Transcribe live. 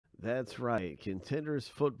That's right. Contenders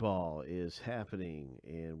football is happening,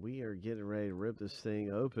 and we are getting ready to rip this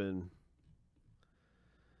thing open.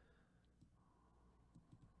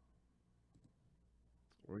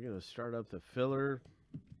 We're going to start up the filler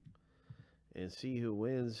and see who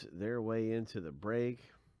wins their way into the break.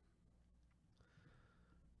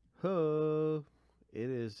 Ho! It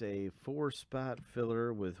is a 4-spot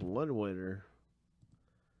filler with one winner.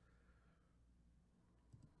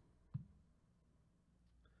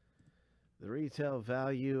 The retail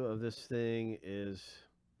value of this thing is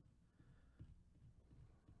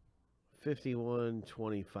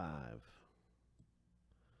 $51.25.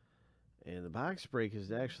 And the box break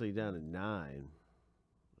is actually down to 9.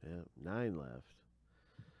 Yeah, 9 left.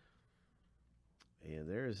 And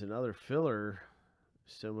there is another filler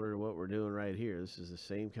similar to what we're doing right here. This is the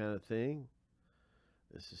same kind of thing.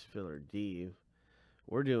 This is filler D.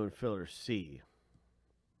 We're doing filler C.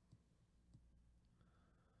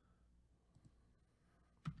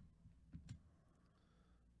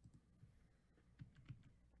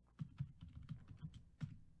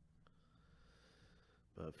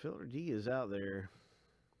 But filler D is out there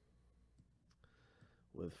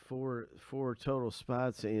with four total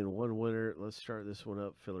spots and one winner. Let's start this one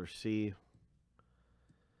up, filler C.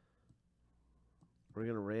 We're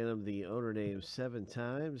going to random the owner name 7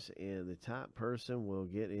 times, and the top person will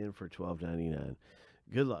get in for $12.99.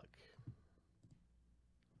 Good luck.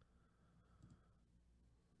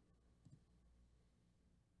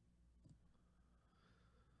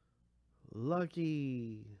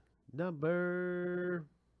 Lucky number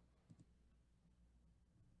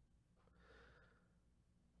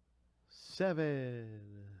 7.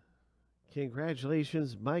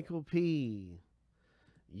 Congratulations, Michael P.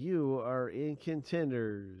 You are in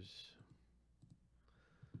Contenders.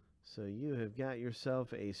 So you have got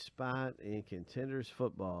yourself a spot in Contenders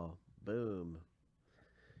football. Boom.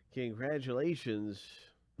 Congratulations.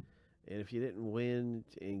 And if you didn't win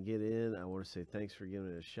and get in, I want to say thanks for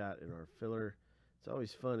giving it a shot in our filler. It's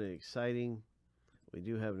always fun and exciting. We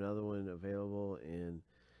do have another one available, and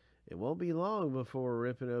it won't be long before we're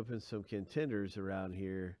ripping open some Contenders around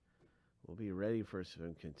here. We'll be ready for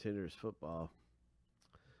some Contenders football.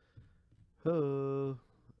 Oh,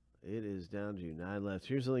 it is down to 9 left.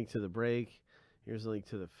 Here's a link to the break. Here's a link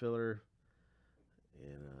to the filler.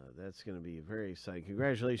 And that's going to be very exciting.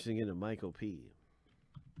 Congratulations again to Michael P.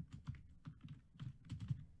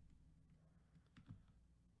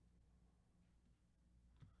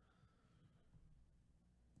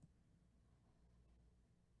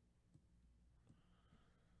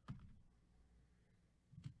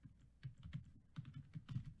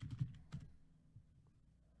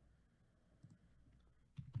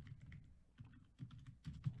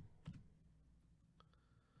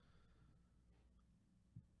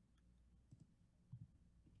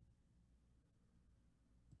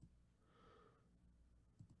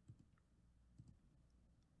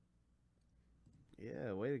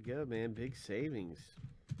 Yeah, way to go, man. Big savings.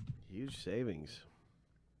 Huge savings.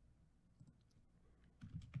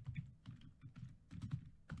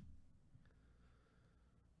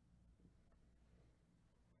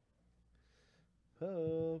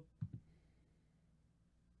 Oh.